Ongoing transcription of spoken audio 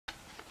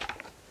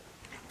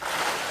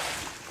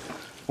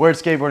Where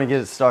did skateboarding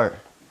get its start?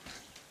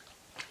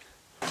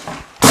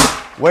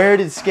 Where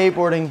did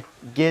skateboarding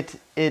get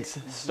its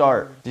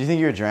start? Do you think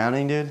you were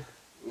drowning, dude?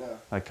 No.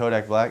 Like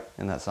Kodak Black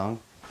in that song?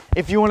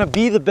 If you want to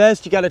be the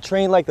best, you got to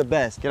train like the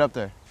best. Get up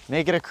there.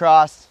 Make it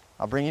across.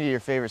 I'll bring you to your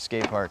favorite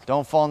skate park.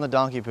 Don't fall in the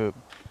donkey poop.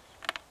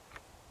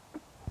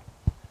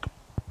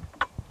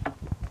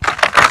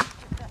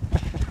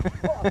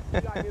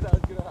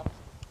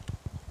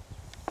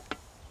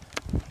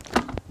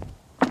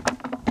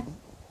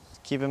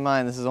 Keep in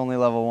mind, this is only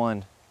level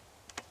 1.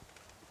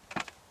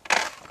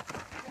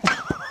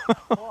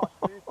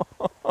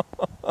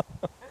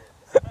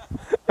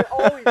 It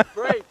always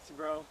breaks,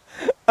 bro.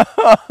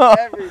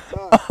 Every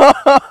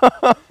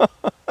time.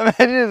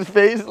 Imagine his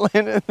face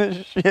landing in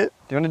this shit.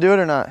 Do you want to do it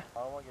or not? I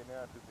don't want to get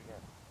mad at poop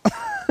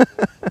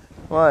again.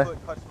 Why?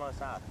 Foot touched my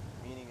sock,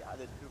 meaning I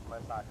just pooped my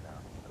sock now.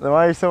 Then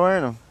why are you still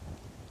wearing them?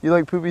 You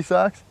like poopy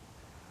socks?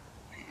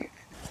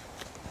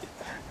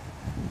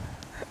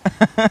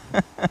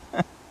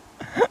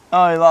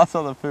 Oh, he lost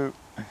all the poop.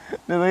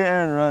 Dude, look at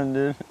Aaron run,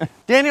 dude.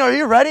 Daniel, are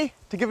you ready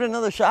to give it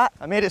another shot?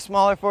 I made it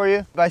smaller for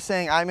you. By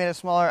saying I made it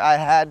smaller, I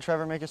had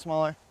Trevor make it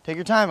smaller. Take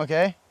your time,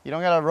 okay? You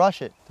don't gotta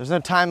rush it. There's no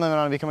time limit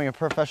on becoming a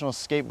professional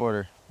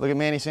skateboarder. Look at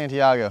Manny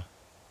Santiago,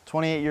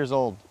 28 years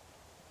old.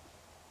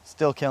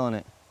 Still killing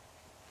it.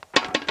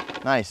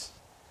 Nice.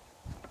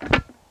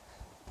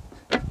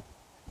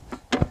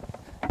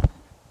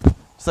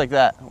 Just like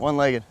that,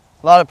 one-legged.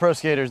 A lot of pro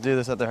skaters do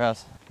this at their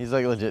house. He's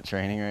like legit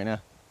training right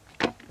now.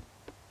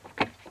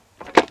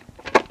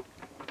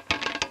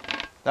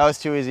 That was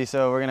too easy,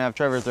 so we're gonna have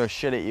Trevor throw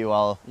shit at you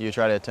while you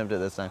try to attempt it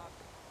this time.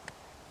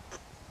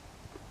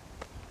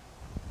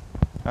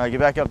 All right, get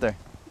back up there.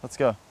 Let's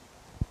go. All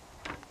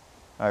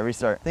right,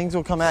 restart. Things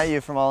will come at you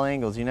from all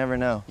angles, you never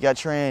know. You got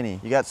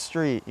tranny, you got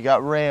street, you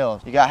got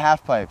rail, you got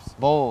half pipes,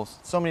 bowls,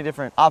 so many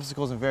different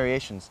obstacles and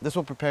variations. This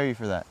will prepare you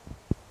for that.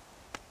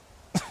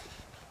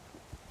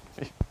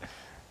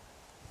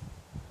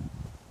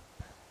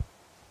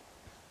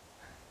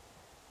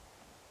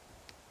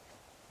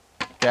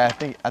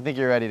 Okay, I think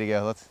you're ready to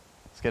go. Let's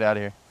get out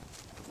of here.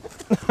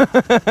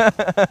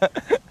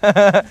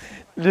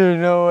 Dude,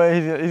 no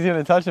way. He's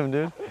gonna touch him,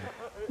 dude.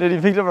 Dude, he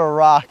picked up a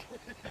rock.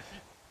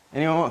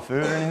 Anyone want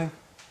food or anything?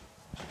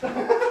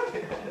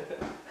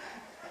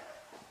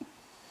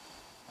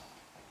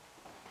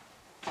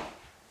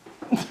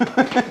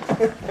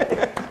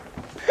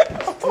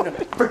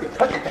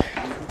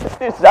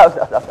 Stop,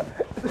 stop, stop, stop.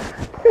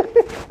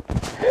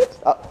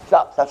 Stop,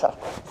 stop, stop, stop.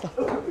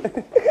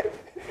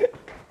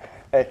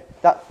 Hey,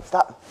 stop,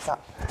 stop, stop.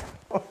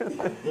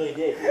 You really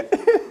did,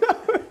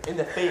 dude. In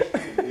the face,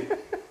 dude.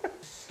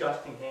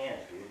 Disgusting hands,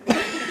 dude.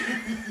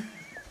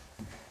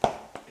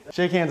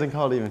 Shake hands and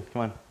call it even.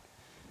 Come on.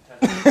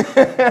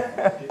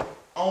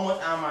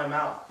 Almost out of my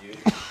mouth, dude.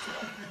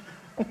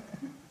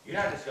 You're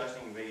not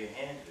disgusting, but your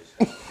hands are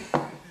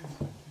disgusting.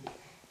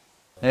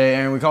 Hey,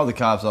 Aaron, we called the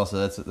cops also.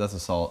 That's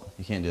assault.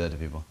 You can't do that to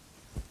people.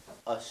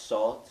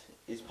 Assault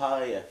is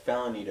probably a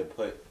felony to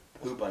put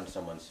poop on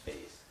someone's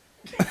face.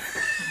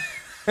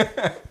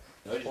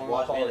 No, just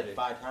wash my hand like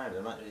 5 times.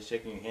 I'm not just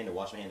shaking your hand to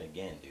wash my hand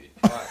again, dude.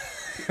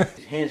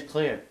 His hand's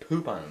clear.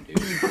 Poop on him,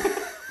 dude.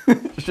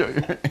 Show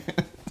your hand.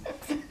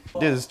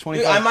 Dude, this is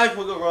 25. Dude, I might as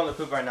well go roll in the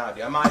poop right now,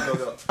 dude. I might as well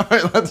go.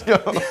 Alright, let's go.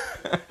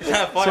 It's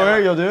not funny.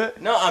 Swear you'll do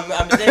it? No, I'm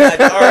saying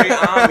it's already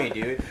on me,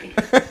 dude.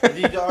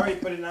 You already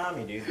put it on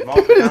me, dude.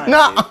 It's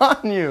not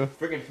on you.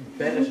 Freaking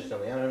fetish or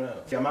something. I don't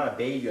know. See, I'm not a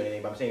baby or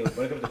anything, but I'm saying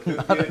when it comes to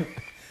poop, dude.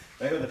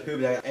 When it comes to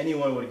poop, like,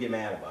 anyone would get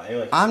mad about it.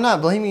 Like, I'm not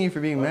blaming you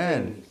for being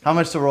mad. How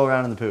much to roll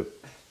around in the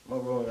poop?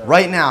 around.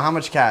 Right now, how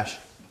much cash?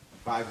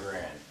 $5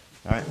 grand.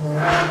 Alright.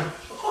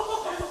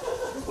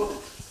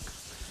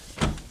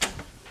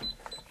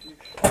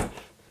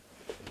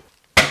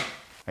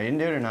 Are you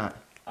gonna do it or not?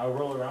 I'll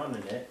roll around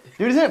in it.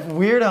 Dude, isn't it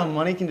weird how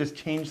money can just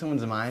change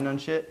someone's mind on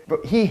shit?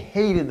 Bro, he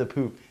hated the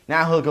poop.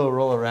 Now he'll go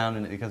roll around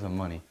in it because of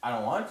money. I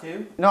don't want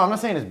to. No, I'm not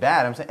saying it's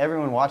bad. I'm saying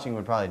everyone watching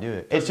would probably do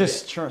it. It's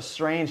just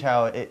strange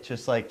how it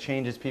just like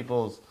changes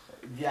people's...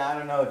 Yeah, I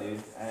don't know,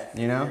 dude.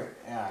 You know?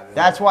 Yeah, I don't know.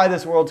 That's why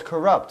this world's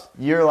corrupt.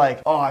 You're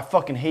like, oh, I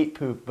fucking hate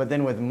poop. But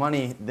then with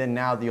money, then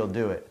now you'll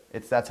do it.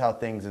 That's how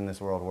things in this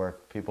world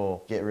work.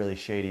 People get really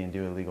shady and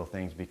do illegal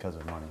things because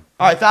of money.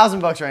 All right,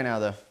 $1,000 right now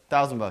though.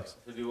 $1,000.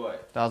 To do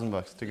what?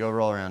 $1,000 to go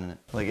roll around in it.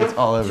 Like it's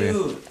all over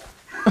you.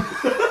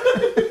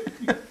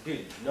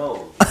 Dude,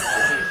 no. I'm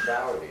taking a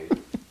shower,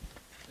 dude.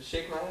 Just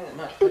shake my hand. I'm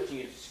not touching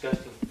your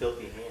disgusting,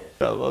 filthy hand.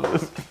 I love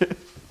this kid.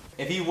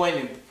 If he went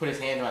and put his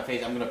hand in my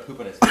face, I'm gonna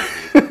poop on his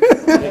face, dude.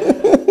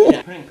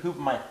 Yeah, putting poop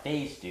in my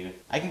face, dude.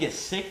 I can get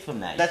sick from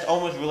that. That's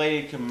almost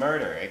related to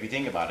murder, if you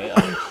think about it.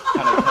 Like,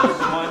 trying to kill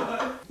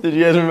someone. Dude,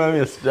 you guys remind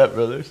me of Step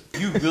Brothers.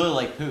 You really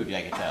like poop,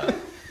 I can tell.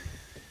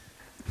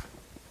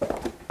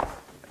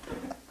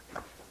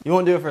 You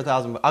won't do it for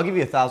 $1,000. I'll give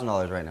you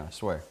 $1,000 right now. I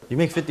swear. You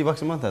make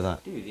 $50 a month, I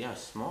thought. Dude, yeah,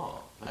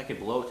 small. I could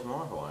blow it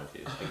tomorrow if I wanted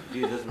to. Like,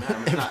 dude, it doesn't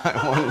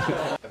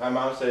matter. If my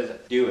mom says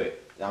do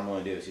it, I'm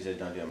gonna do it. If she says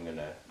don't do it, I'm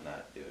gonna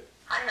not do it.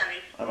 Hi, honey.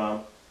 Hi,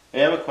 Mom.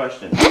 Hey, I have a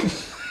question.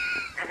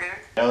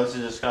 I know this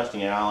is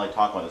disgusting and I don't like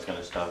talking about this kind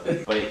of stuff.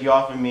 But if you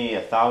offered me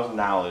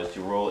 $1,000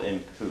 to roll in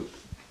poop,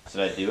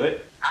 should I do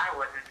it? I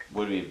wouldn't.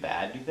 Would it be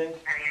bad, do you think?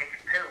 I mean,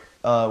 it's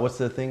poop. What's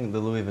the thing? The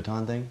Louis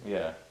Vuitton thing?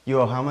 Yeah. You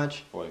owe how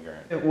much? 40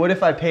 grand. What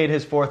if I paid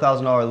his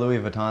 $4,000 Louis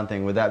Vuitton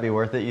thing? Would that be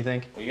worth it, you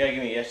think? Well, you gotta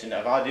give me a yes or no.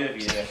 If I'll do it, if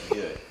you think I should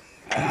do it.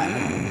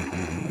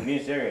 I'm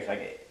being serious.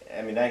 I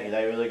mean, that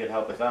really could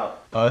help us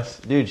out. Us?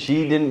 Dude,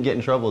 she didn't get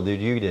in trouble,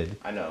 dude. You did.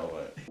 I know,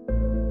 but...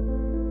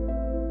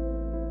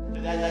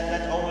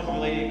 That's almost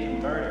related to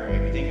murder,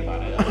 if you think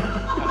about it.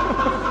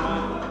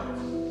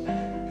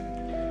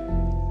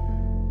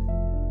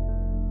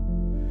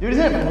 Dude,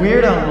 isn't it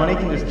weird how money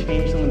can just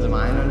change someone's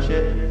mind on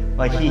shit?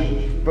 Like he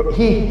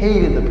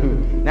hated the poop.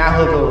 Now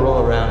he'll go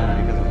roll around in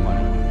it because of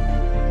money.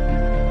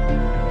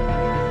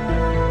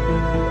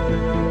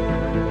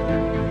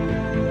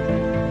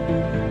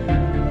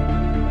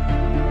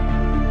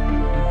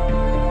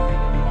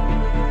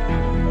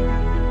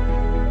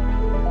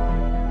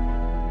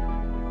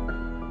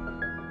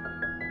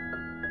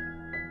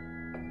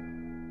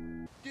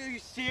 Dude, are you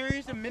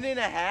serious? A minute and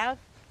a half?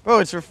 Bro,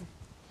 it's for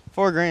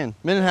 $4 grand.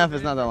 Minute and a half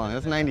is not that long.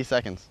 That's 90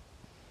 seconds.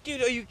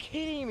 Dude, are you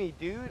kidding me,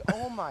 dude?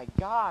 Oh my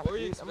gosh,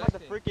 dude. I'm about to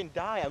freaking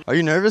die. Are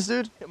you nervous,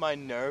 dude? Am I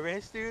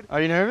nervous, dude? Are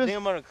you I nervous? think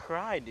I'm gonna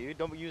cry, dude.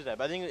 Don't use that.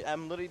 But I think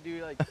I'm literally,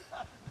 dude, like,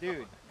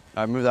 dude.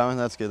 Alright, move that one.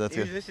 That's good. That's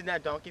Dude, good. this is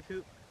not donkey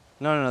poop.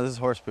 No, this is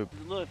horse poop.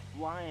 There's a little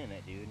fly in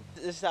it, dude.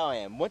 This is how I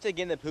am. Once I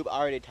get in the poop, I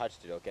already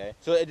touched it, okay?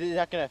 So it's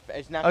not gonna,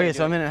 it's not gonna Okay,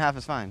 so a minute and a half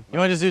is fine. You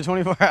want to just do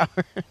 24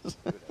 hours?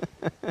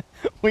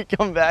 We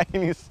come back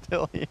and he's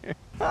still here.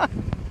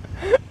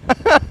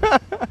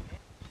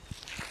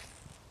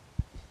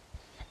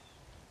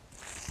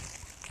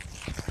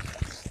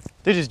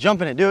 Dude, just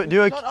jump in it. Do it.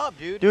 Shut up,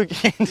 dude. Do a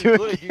can. Dude, Do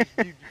literally,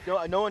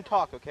 it. no one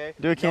talk, okay?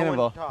 Do a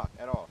cannonball. No one talk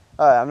at all.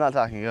 All right, I'm not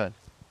talking good.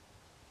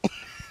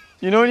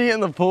 You know when you get in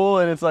the pool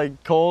and it's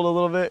like cold a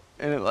little bit,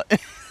 and it like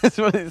that's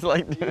what it's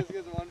like doing.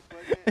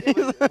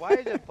 Why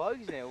is there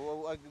bugs in it?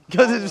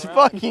 Because it's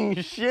fucking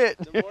shit.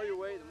 The Dude. more you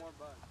wait, the more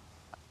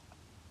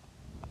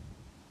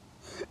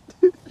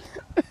bugs.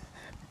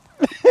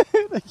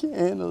 I can't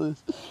handle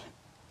this.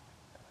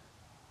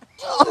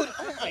 Oh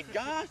my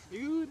gosh,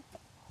 dude.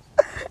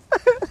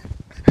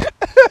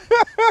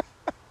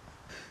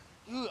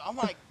 Dude, oh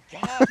my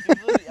gosh,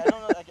 dude. Literally, I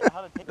don't know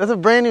how to take That's a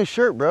brand new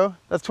shirt, bro.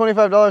 That's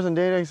 $25 on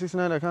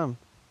daydag69.com.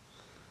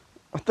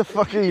 What the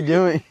fuck are you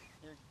doing?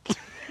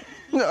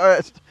 All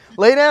right,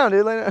 lay down,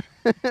 dude. Lay down.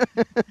 Dude,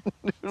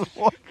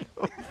 walk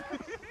over.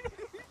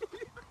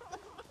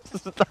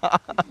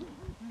 Stop.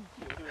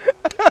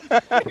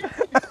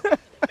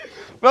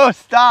 Bro,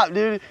 stop,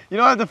 dude. You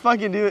don't have to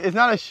fucking do it. It's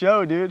not a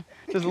show, dude.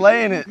 Just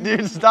lay in it,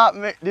 dude. Stop,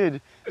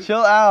 dude.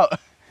 Chill out.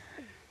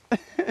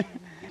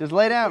 Just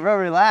lay down, bro.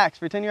 Relax.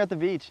 Pretend you're at the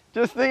beach.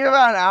 Just think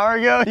about an hour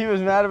ago, he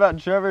was mad about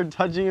Trevor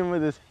touching him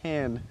with his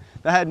hand.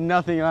 That had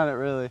nothing on it,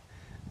 really.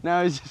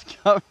 Now he's just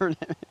covered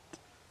in it.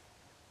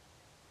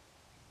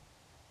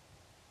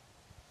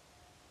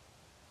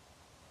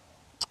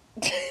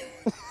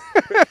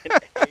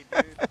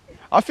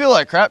 I feel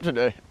like crap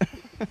today.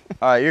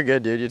 All right, you're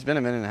good, dude. It's been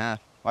a minute and a half.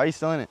 Why are you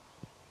still in it?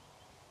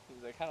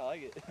 I kind of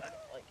like it.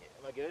 Like it.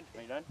 Am I good?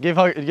 Are you done?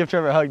 Give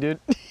Trevor a hug, dude.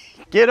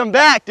 Get him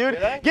back, dude.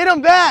 Did I? Get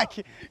him back.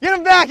 Get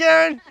him back,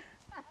 Aaron.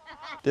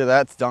 Dude,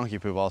 that's donkey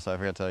poop also. I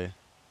forgot to tell you.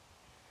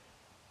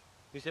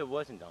 You said it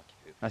wasn't donkey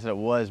poop. I said it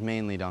was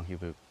mainly donkey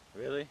poop.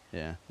 Really?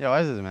 Yeah. Yeah,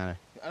 why does it matter?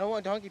 I don't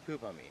want donkey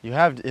poop on me. You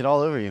have it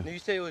all over you. No, you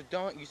said it was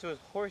you said it was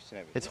horse and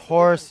everything. It's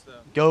horse,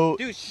 goat,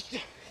 Dude,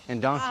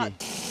 and donkey.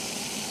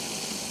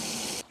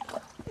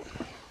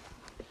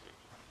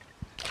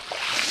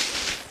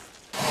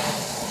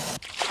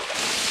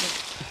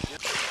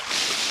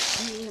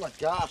 Oh my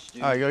gosh,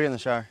 dude. All right, go get in the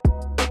shower.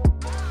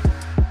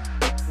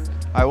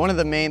 All right, one of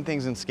the main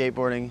things in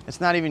skateboarding,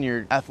 it's not even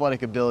your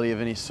athletic ability of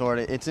any sort.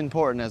 It's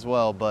important as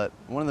well, but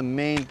one of the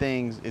main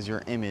things is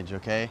your image,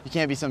 okay? You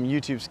can't be some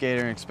YouTube skater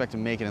and expect to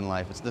make it in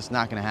life. It's just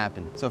not gonna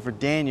happen. So for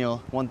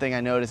Daniel, one thing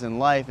I notice in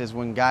life is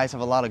when guys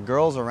have a lot of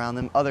girls around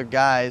them, other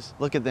guys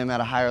look at them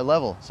at a higher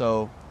level.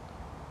 So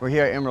we're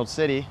here at Emerald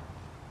City,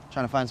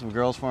 trying to find some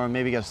girls for him,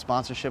 maybe get a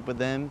sponsorship with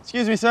them.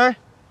 Excuse me, sir?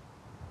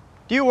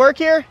 Do you work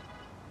here?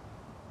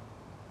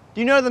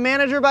 Do you know the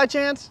manager by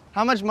chance?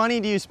 How much money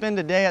do you spend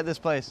a day at this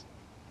place?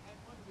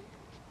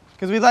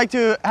 Because we'd like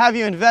to have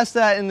you invest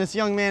that in this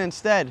young man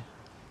instead.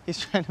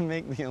 He's trying to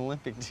make the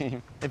Olympic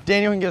team. If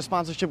Daniel can get a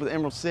sponsorship with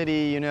Emerald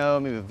City, you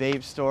know, maybe a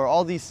vape store,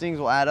 all these things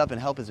will add up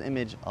and help his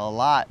image a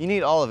lot. You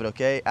need all of it,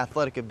 okay?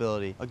 Athletic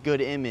ability, a good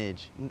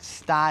image,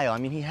 style. I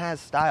mean, he has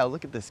style.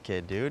 Look at this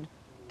kid, dude.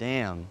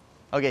 Damn.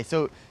 Okay,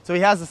 so he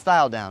has the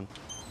style down.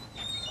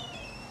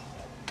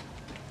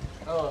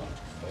 Oh.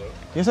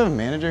 You guys have a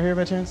manager here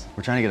by chance?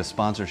 We're trying to get a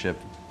sponsorship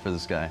for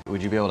this guy.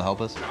 Would you be able to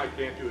help us? I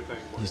can't do a thing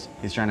for you.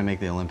 He's trying to make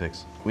the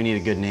Olympics. We need a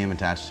good name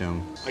attached to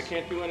him. I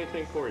can't do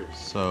anything for you.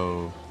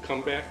 So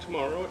Come back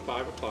tomorrow at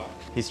 5 o'clock.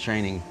 he's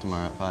training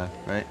tomorrow at 5,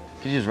 right?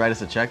 Could you just write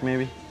us a check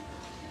maybe?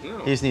 No.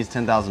 He just needs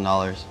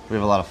 $10,000. We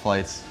have a lot of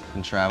flights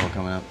and travel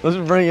coming up. Let's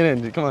bring it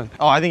in, dude. Come on.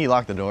 Oh, I think he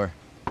locked the door.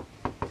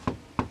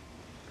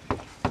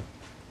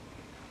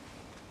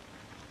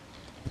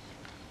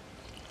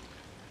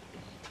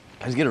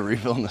 I just get a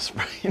refill in the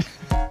Sprite.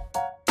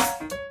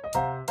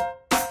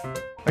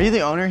 Are you the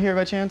owner here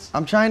by chance?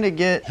 I'm trying to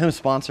get him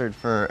sponsored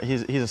for,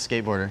 he's a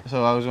skateboarder.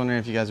 So I was wondering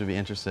if you guys would be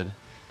interested.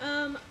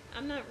 I'm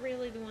not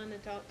really the one to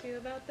talk to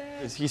about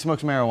that. He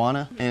smokes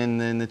marijuana,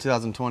 and in the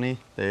 2020,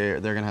 they're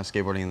gonna have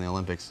skateboarding in the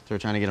Olympics. So we're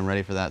trying to get him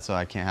ready for that so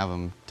I can't have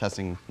him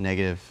testing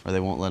negative or they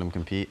won't let him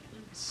compete.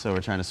 So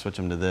we're trying to switch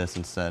him to this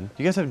instead.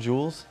 Do you guys have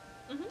Juuls?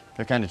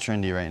 They're kind of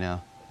trendy right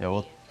now. Yeah,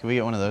 well, can we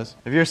get one of those?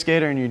 If you're a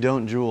skater and you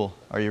don't Juul,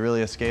 are you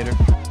really a skater?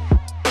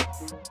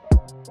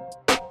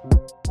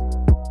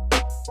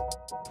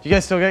 You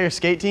guys still got your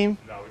skate team?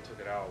 No, we took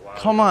it out a while.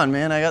 Come on,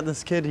 man. I got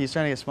this kid. He's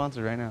trying to get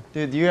sponsored right now.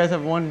 Dude, you guys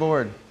have one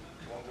board.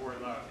 One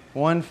board left.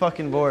 One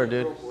fucking board,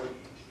 dude.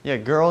 Yeah,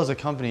 girl is a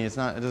company. It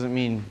doesn't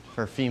mean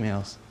for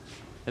females.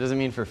 It doesn't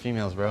mean for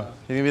females, bro.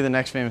 He's gonna be the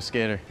next famous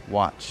skater.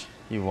 Watch.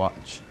 You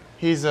watch.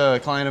 He's a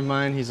client of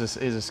mine. He's a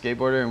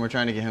skateboarder, and we're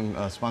trying to get him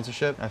a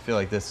sponsorship. I feel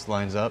like this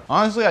lines up.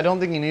 Honestly, I don't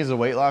think he needs a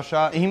weight loss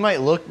shot. He might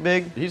look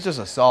big. He's just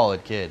a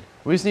solid kid.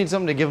 We just need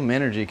something to give him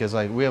energy because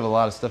like we have a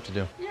lot of stuff to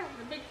do. Yeah,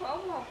 the big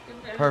 12 will give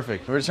them.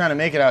 Perfect. We're just trying to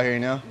make it out here, you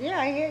know? Yeah,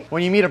 I hear you.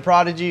 When you meet a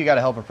prodigy, you gotta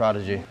help a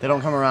prodigy. They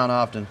don't come around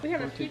often. We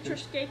have a future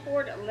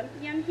skateboard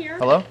Olympian here.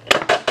 Hello?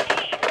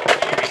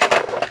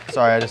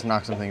 Sorry, I just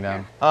knocked something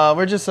down.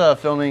 We're just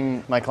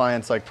filming my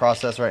client's like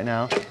process right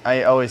now.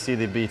 I always see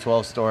the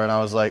B12 store and I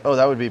was like, oh,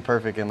 that would be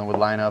perfect and it would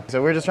line up.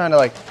 So we're just trying to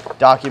like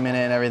document it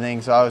and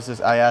everything. So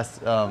I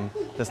asked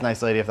this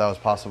nice lady if that was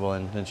possible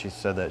and then she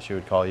said that she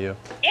would call you.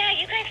 Yeah,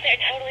 you guys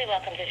are totally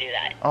welcome to do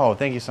that. Oh,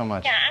 thank you so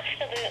much. Yeah,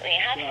 absolutely.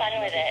 Have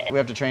fun with it. We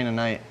have to train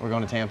tonight. We're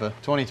going to Tampa.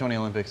 2020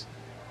 Olympics.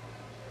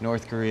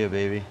 North Korea,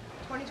 baby.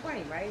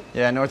 2020, right?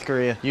 Yeah, North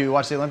Korea. You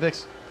watch the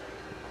Olympics?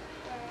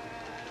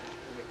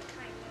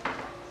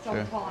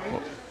 Sometimes.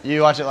 Well,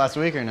 you watched it last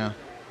week or no? No.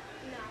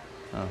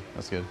 Oh,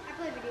 that's good. I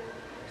play video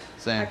games.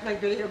 Same. I play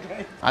video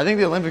games. I think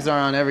the Olympics are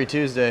on every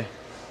Tuesday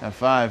at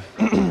 5.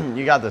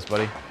 You got this,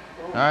 buddy.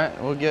 All right,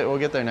 we'll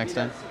get there next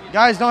time.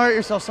 Guys, don't hurt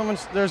yourself.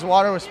 There's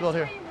water was spilled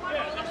here.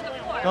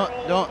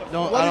 Don't.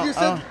 What did you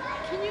say?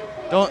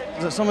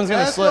 Don't. Someone's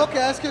gonna slip. Okay,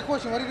 ask you a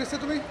question. What did you say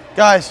to me?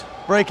 Guys,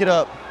 break it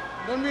up.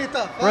 Don't be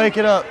tough. Huh? Break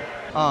it up.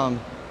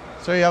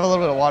 So you have a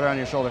little bit of water on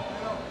your shoulder.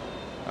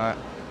 All right.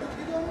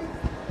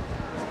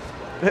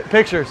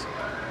 Pictures.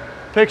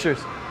 Pictures.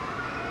 Do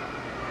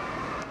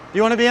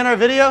you want to be in our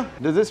video?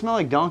 Does it smell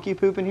like donkey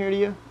poop in here to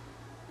you?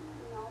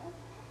 No.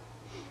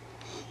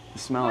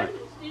 Smell it.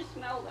 Do you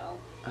smell though?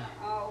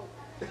 Oh.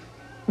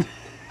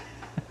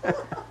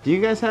 Do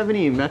you guys have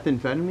any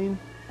methamphetamine?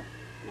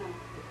 No.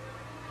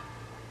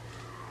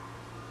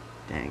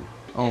 Dang.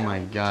 Oh my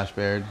gosh,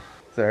 Baird.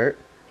 Does it hurt?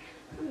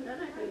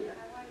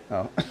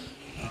 Oh.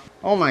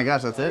 Oh my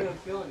gosh, that's it?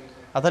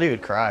 I thought he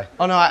would cry.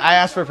 Oh no, I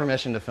asked for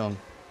permission to film.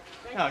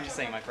 No, I'm just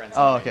saying my friends.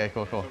 Oh, okay,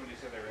 cool. Kind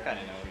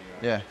of know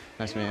who you are. Yeah,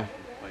 nice to meet you.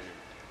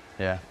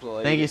 Yeah.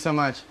 Thank you so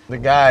much. The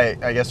guy,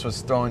 I guess,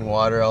 was throwing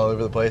water all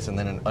over the place, and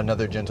then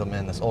another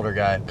gentleman, this older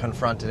guy,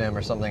 confronted him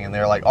or something, and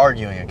they're like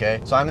arguing, okay?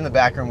 So I'm in the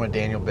back room with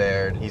Daniel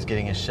Baird. He's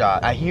getting his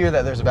shot. I hear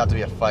that there's about to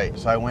be a fight,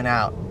 so I went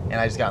out, and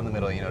I just got in the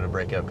middle, you know, to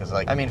break it up, because,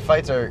 like, I mean,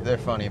 fights they're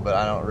funny, but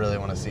I don't really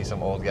want to see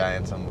some old guy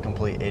and some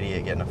complete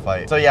idiot get in a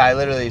fight. So yeah, I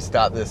literally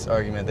stopped this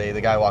argument. The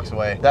guy walks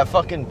away. That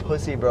fucking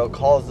pussy, bro,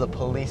 calls the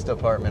police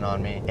department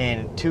on me,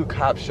 and 2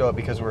 cops show up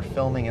because we're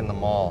filming in the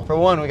mall. For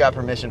one, we got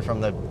permission from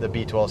the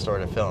B12 store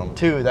to film.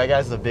 2, that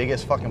guy's the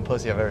biggest fucking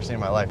pussy I've ever seen in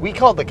my life. We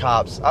called the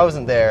cops. I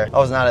wasn't there. I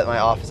was not at my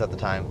office at the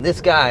time.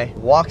 This guy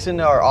walks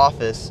into our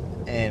office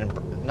and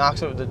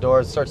knocks over the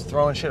doors, starts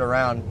throwing shit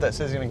around that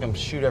says he's gonna come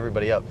shoot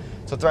everybody up.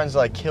 So threatens to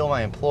like kill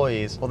my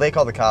employees. Well, they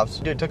called the cops.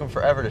 Dude, it took him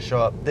forever to show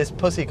up. This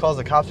pussy calls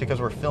the cops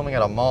because we're filming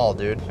at a mall,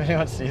 dude. If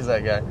anyone sees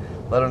that guy,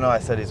 let him know I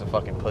said he's a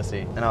fucking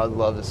pussy. And I would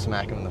love to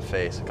smack him in the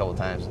face a couple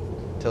times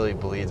until he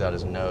bleeds out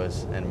his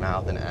nose and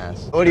mouth and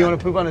ass. Oh, do you want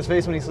to poop on his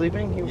face when he's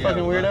sleeping? You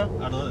fucking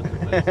weirdo? I'd love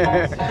it.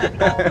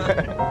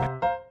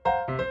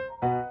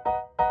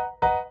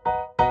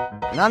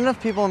 Not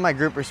enough people in my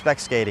group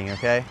respect skating,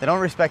 okay? They don't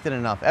respect it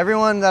enough.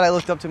 Everyone that I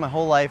looked up to my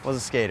whole life was a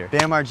skater.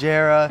 Bam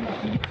Margera,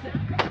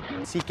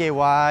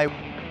 CKY,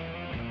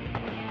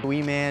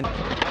 Wee Man,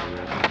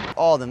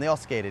 all of them, they all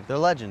skated. They're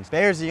legends.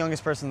 Bear's the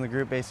youngest person in the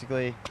group,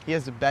 basically. He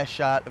has the best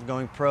shot of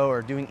going pro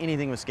or doing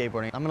anything with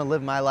skateboarding. I'm gonna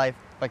live my life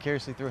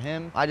vicariously through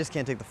him. I just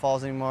can't take the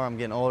falls anymore. I'm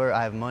getting older.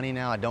 I have money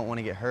now. I don't want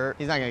to get hurt.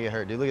 He's not gonna get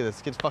hurt, dude. Look at this.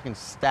 This kid's fucking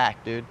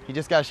stacked, dude. He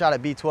just got a shot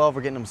at B12.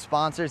 We're getting him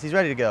sponsors. He's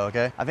ready to go,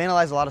 okay? I've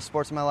analyzed a lot of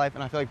sports in my life,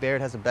 and I feel like Baird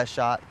has the best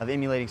shot of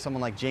emulating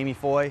someone like Jamie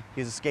Foy.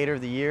 He's a skater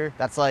of the year.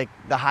 That's like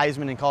the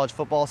Heisman in college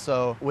football.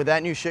 So with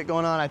that new shit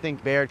going on, I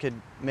think Baird could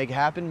make it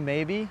happen,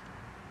 maybe.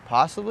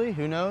 Possibly,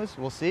 who knows?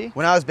 We'll see.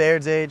 When I was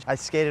Baird's age, I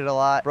skated a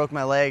lot, broke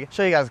my leg.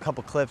 Show you guys a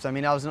couple clips. I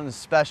mean, I was nothing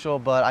special,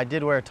 but I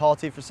did wear a tall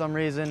tee for some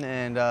reason,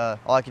 and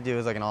all I could do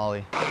was like an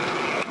ollie.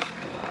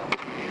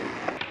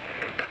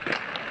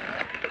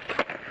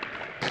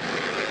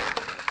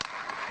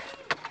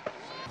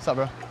 What's up,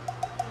 bro?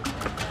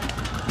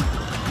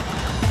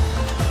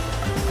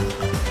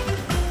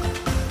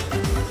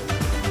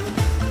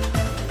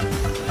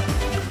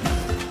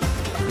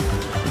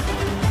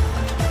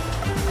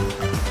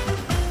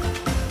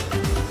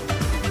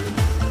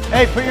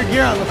 Hey, put your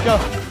gear on, let's go.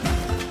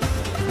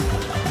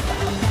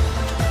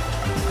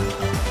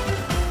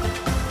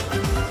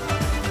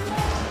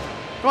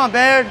 Come on,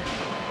 Baird.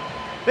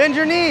 Bend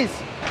your knees.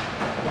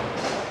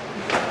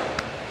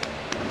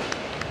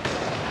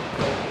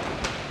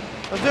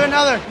 Let's do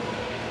another.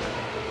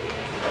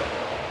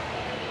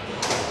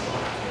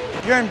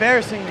 You're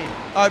embarrassing me.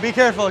 All right, be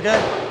careful, okay?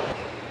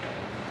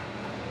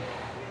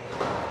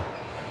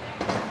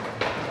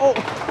 Oh.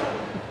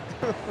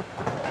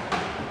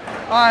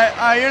 All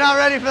right, you're not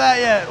ready for that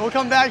yet. We'll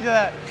come back to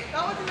that.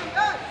 That wasn't even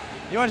bad.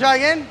 You wanna try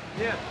again?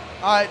 Yeah.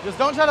 All right, just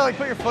don't try to like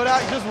put your foot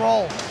out, just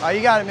roll. All right,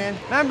 you got it, man.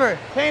 Remember,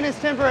 pain is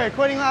temporary,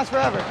 quitting lasts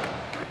forever.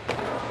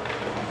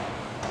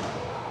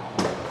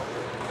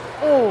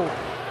 Oh,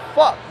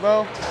 fuck,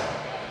 bro.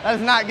 That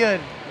is not good.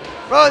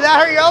 Bro, did that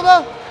hurt your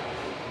elbow?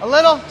 A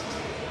little?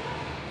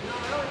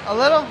 A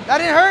little? That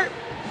didn't hurt?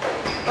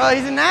 Bro,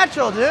 he's a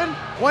natural, dude.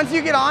 Once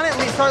you get on it,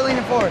 start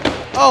leaning forward.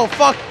 Oh,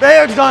 fuck,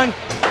 Baird's done.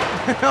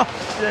 Oh,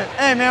 shit.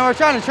 Hey, man, we're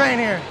trying to train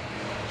here.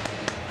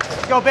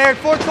 Let's go, Baird,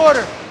 fourth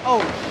quarter. Oh,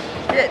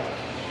 shit.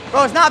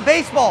 Bro, it's not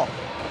baseball.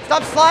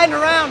 Stop sliding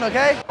around,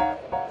 okay?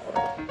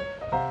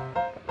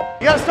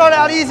 You gotta start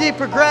out easy,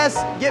 progress,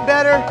 get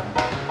better,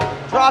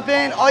 drop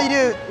in. All you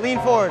do, lean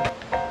forward.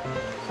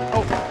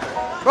 Oh,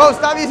 bro,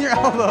 stop using your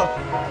elbow.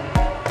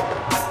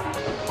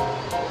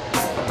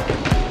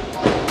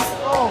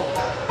 Oh.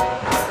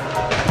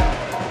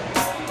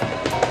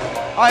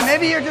 All right,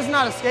 maybe you're just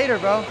not a skater,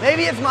 bro.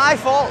 Maybe it's my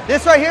fault.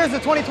 This right here is the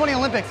 2020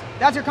 Olympics.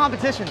 That's your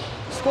competition.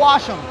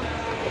 Squash them.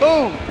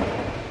 Boom.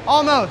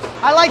 Almost.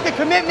 I like the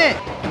commitment.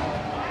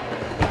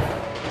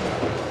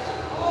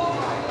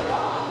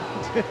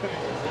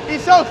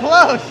 He's so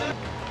close.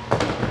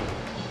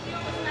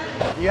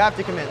 You have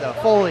to commit though,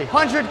 fully.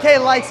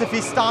 100K likes if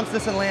he stomps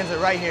this and lands it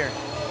right here.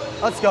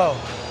 Let's go.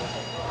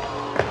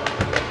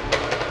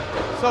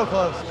 So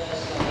close.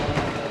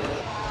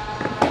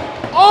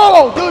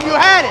 Oh, dude, you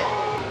had it.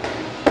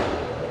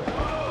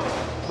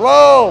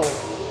 Bro.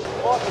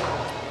 All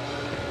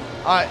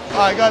right, go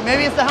ahead.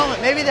 Maybe it's the helmet.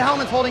 Maybe the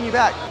helmet's holding you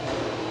back.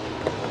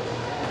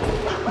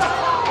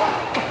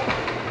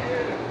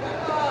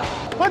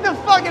 Put the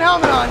fucking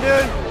helmet on,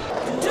 dude.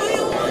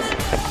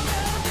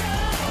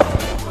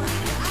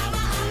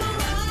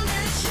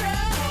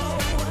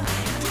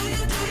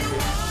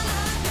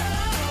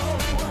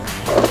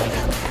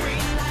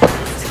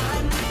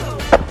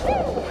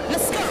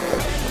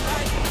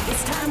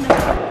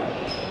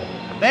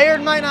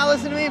 Bayard might not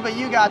listen to me, but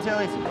you got to at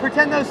least.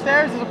 Pretend those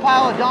stairs is a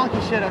pile of donkey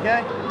shit,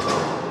 okay?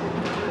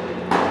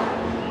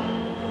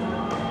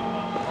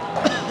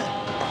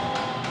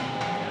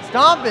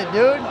 Stomp it,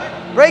 dude.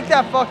 Break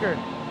that fucker.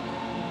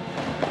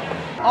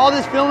 All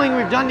this filming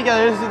we've done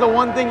together, this is the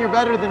one thing you're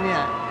better than me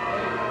at.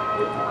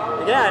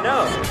 Yeah, I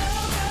know.